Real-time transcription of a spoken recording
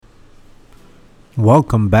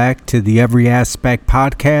Welcome back to the Every Aspect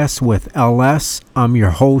Podcast with LS. I'm your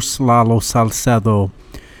host, Lalo Salcedo.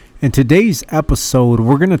 In today's episode,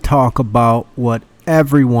 we're going to talk about what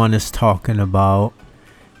everyone is talking about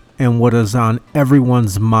and what is on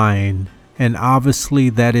everyone's mind. And obviously,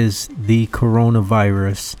 that is the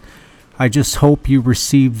coronavirus. I just hope you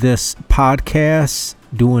receive this podcast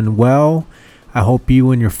doing well. I hope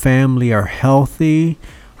you and your family are healthy.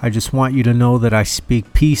 I just want you to know that I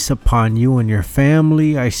speak peace upon you and your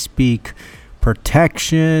family. I speak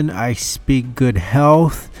protection. I speak good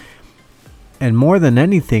health. And more than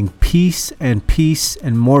anything, peace and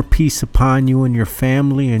more peace upon you and your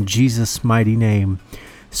family in Jesus' mighty name.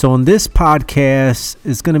 So in this podcast,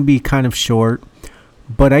 it's going to be kind of short,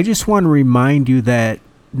 but I just want to remind you that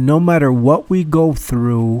no matter what we go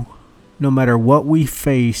through, no matter what we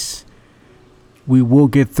face, we will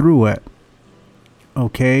get through it.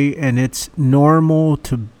 Okay, and it's normal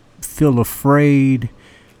to feel afraid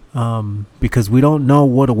because we don't know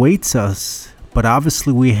what awaits us. But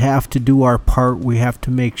obviously, we have to do our part. We have to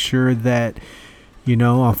make sure that,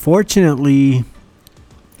 unfortunately,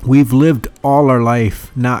 we've lived all our life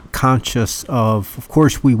not conscious of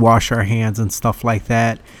course, we wash our hands and stuff like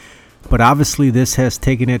that. But obviously, this has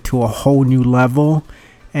taken it to a whole new level.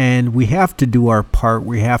 And we have to do our part.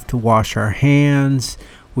 We have to wash our hands.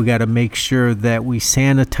 We got to make sure that we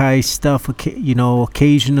sanitize stuff,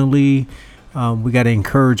 occasionally. We got to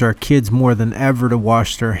encourage our kids more than ever to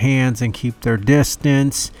wash their hands and keep their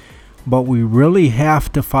distance. But we really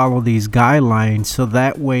have to follow these guidelines so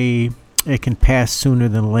that way it can pass sooner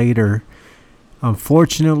than later.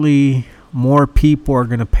 Unfortunately, more people are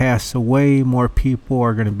going to pass away. More people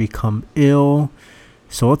are going to become ill.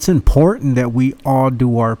 So it's important that we all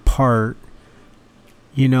do our part.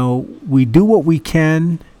 We do what we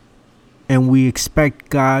can, and we expect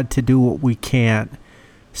God to do what we can't.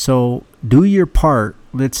 So do your part.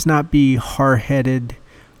 Let's not be hard-headed.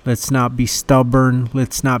 Let's not be stubborn.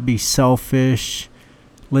 Let's not be selfish.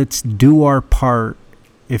 Let's do our part.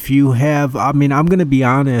 If you have, I'm going to be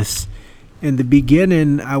honest. In the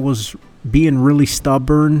beginning, I was being really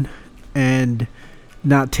stubborn and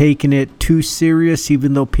not taking it too serious,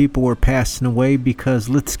 even though people were passing away, because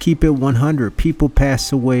let's keep it 100. People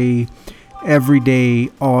pass away every day,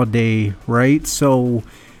 all day, right? So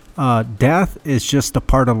death is just a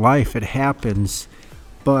part of life. It happens.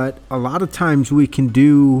 But a lot of times we can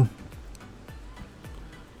do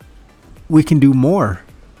more. We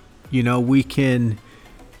can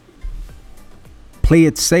play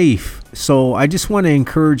it safe. So I just want to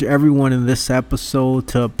encourage everyone in this episode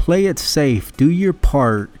to play it safe. Do your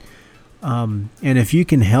part. And if you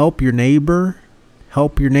can help your neighbor,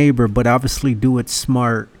 but obviously do it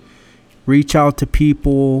smart. Reach out to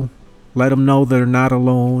people. Let them know they're not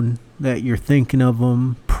alone, that you're thinking of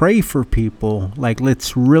them. Pray for people.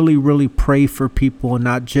 Let's really, really pray for people and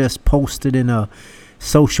not just post it in a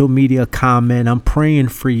social media comment. I'm praying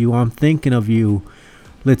for you. I'm thinking of you.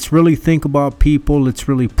 Let's really think about people. Let's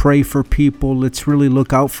really pray for people. Let's really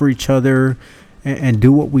look out for each other and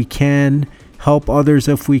do what we can. Help others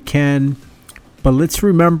if we can. But let's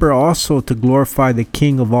remember also to glorify the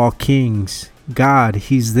King of all kings. God,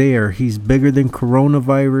 He's there. He's bigger than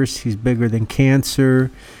coronavirus. He's bigger than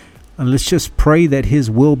cancer. And let's just pray that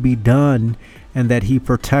His will be done and that He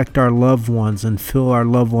protect our loved ones and fill our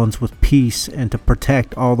loved ones with peace, and to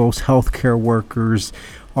protect all those healthcare workers,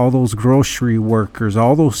 all those grocery workers,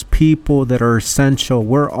 all those people that are essential.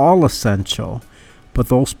 We're all essential. But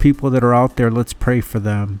those people that are out there, let's pray for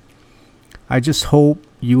them. I just hope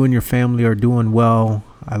you and your family are doing well.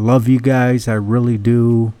 I love you guys. I really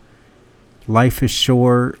do. Life is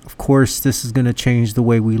short. Of course, this is going to change the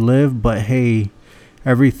way we live. But hey,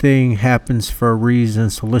 everything happens for a reason.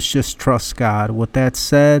 So let's just trust God. With that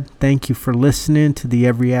said, thank you for listening to the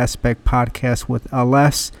Every Aspect Podcast with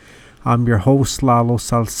LS. I'm your host, Lalo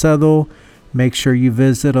Salcedo. Make sure you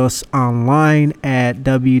visit us online at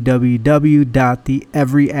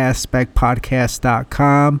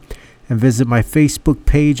www.theeveryaspectpodcast.com and visit my Facebook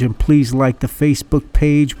page. And please like the Facebook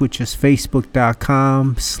page, which is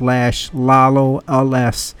facebook.com/Lalo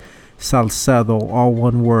LS Salcedo, all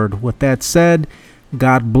one word. With that said,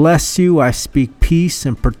 God bless you. I speak peace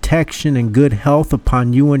and protection and good health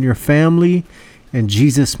upon you and your family. In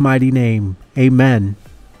Jesus' mighty name, amen.